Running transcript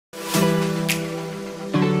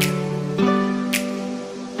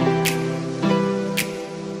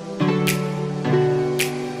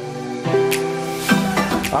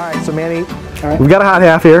right. We've got a hot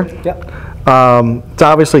half here. Yep. It's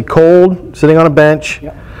obviously cold, sitting on a bench.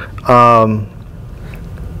 Yep.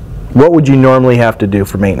 What would you normally have to do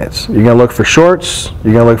for maintenance? You're going to look for shorts,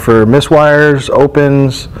 you're going to look for miswires,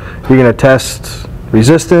 opens, you're going to test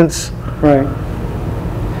resistance. Right.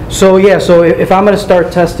 So yeah, so if I'm going to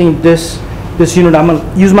start testing this unit, I'm going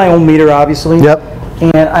to use my own meter, obviously. Yep.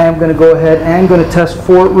 And I am going to go ahead and going to test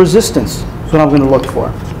for resistance. That's what I'm going to look for.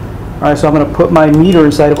 All right, so I'm going to put my meter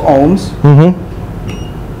inside of ohms.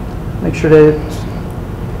 Make sure that it's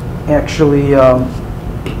actually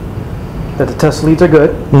that the test leads are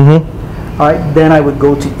good. All right, then I would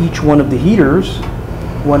go to each one of the heaters,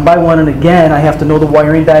 one by one, and again, I have to know the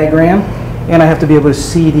wiring diagram, and I have to be able to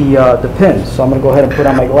see the pins. So I'm going to go ahead and put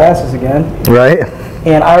on my glasses again. Right.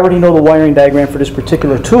 And I already know the wiring diagram for this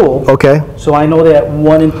particular tool. Okay. So I know that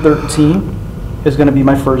 1 and 13 is going to be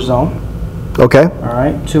my first zone. Okay. All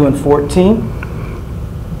right, 2 and 14.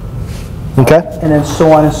 Okay. And then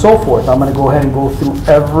so on and so forth. I'm going to go ahead and go through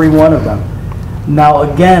every one of them. Now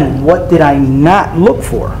again, what did I not look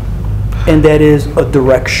for? And that is a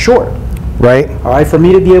direct short. Right. All right, for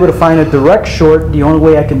me to be able to find a direct short, the only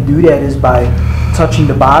way I can do that is by touching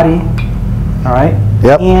the body, all right,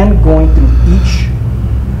 Yep. and going through each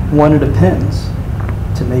one of the pins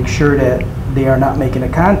to make sure that they are not making a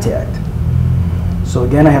contact. So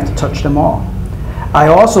again, I have to touch them all. I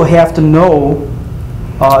also have to know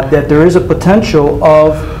that there is a potential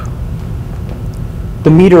of the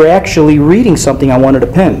meter actually reading something on one of the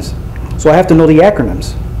pins. So I have to know the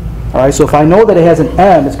acronyms. All right, so if I know that it has an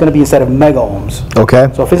M, it's going to be inside of mega ohms. Okay.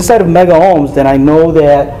 So if it's inside of mega ohms, then I know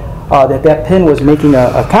that that pin was making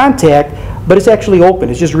a contact, but it's actually open.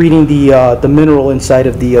 It's just reading the mineral inside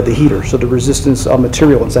of the heater, so the resistance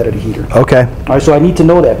material inside of the heater. Okay. All right, so I need to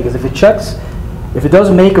know that, because if it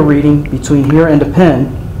doesn't make a reading between here and the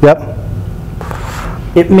pin, Yep.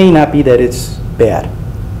 it may not be that it's bad.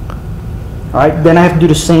 All right, then I have to do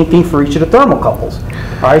the same thing for each of the thermocouples.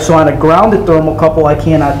 All right, so on a grounded thermocouple, I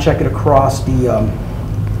cannot check it across from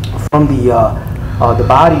the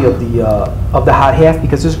body of the hot half,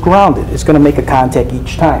 because it's grounded. It's going to make a contact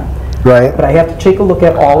each time. Right. But I have to take a look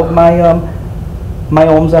at all of my my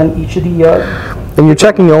ohms on each of the. And you're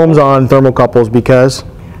checking ohms on thermocouples because?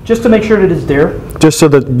 Just to make sure that it's there. Just so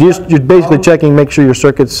that you're basically checking, make sure your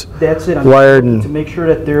circuit's That's it. wired and to make sure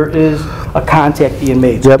that there is a contact being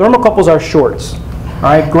made. So Yep. thermocouples are shorts. All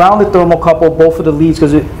right, grounded thermocouple, both of the leads,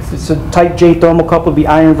 because if it's a type J thermocouple, it'd be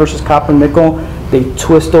iron versus copper nickel. They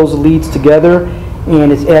twist those leads together,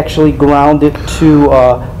 and it's actually grounded to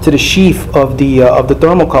the sheath of the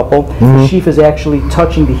thermocouple. The sheath is actually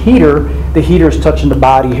touching the heater. The heater is touching the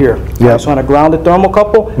body here. Yep. All right, so on a grounded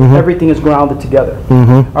thermocouple, everything is grounded together.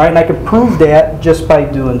 All right, and I can prove that just by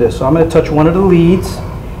doing this. So I'm going to touch one of the leads,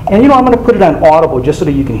 and I'm going to put it on audible just so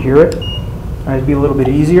that you can hear it. All right, it'd be a little bit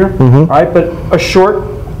easier. All right, but a short,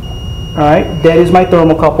 all right, that is my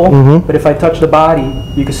thermocouple. But if I touch the body,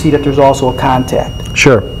 you can see that there's also a contact.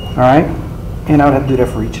 Sure. All right, and I would have to do that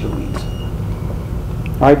for each of the leads.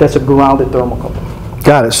 All right, that's a grounded thermocouple.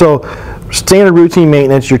 Got it. So standard routine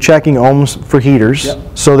maintenance, you're checking ohms for heaters. Yep.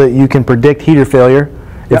 So that you can predict heater failure.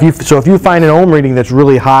 Yep. If you find an ohm reading that's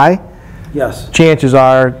really high, Yes. chances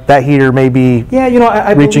are that heater may be Yeah,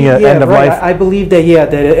 I reaching believe, an end of life. I believe that,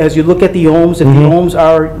 that as you look at the ohms, if the ohms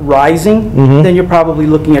are rising, then you're probably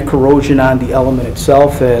looking at corrosion on the element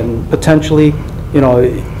itself, and potentially,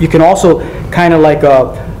 you can also kind of like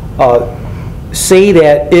say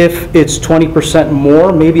that if it's 20%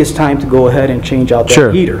 more, maybe it's time to go ahead and change out that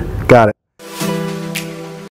Sure. heater.